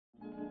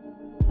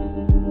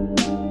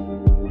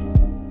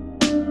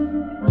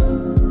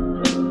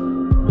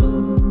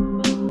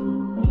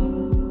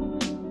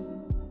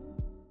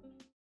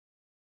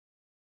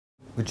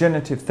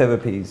Regenerative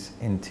therapies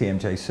in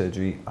TMJ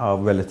surgery are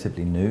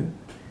relatively new,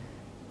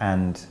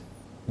 and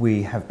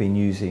we have been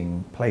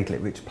using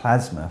platelet-rich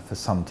plasma for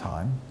some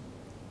time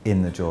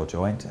in the jaw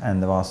joint,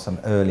 and there are some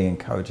early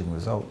encouraging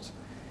results.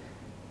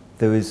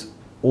 There is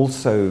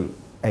also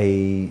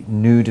a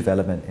new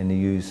development in the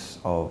use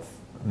of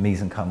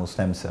mesenchymal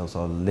stem cells,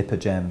 or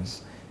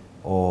lipogems,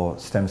 or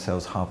stem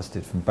cells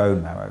harvested from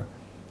bone marrow,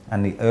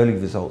 and the early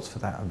results for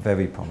that are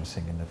very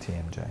promising in the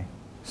TMJ.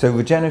 So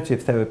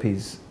regenerative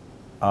therapies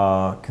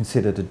are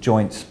considered a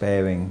joint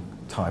sparing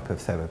type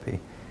of therapy.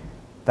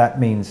 That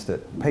means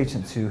that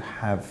patients who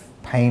have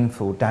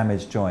painful,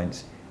 damaged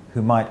joints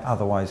who might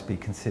otherwise be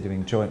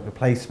considering joint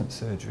replacement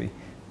surgery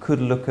could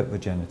look at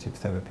regenerative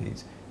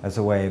therapies as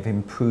a way of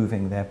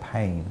improving their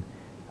pain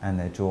and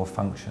their jaw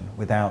function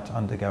without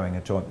undergoing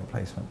a joint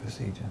replacement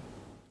procedure.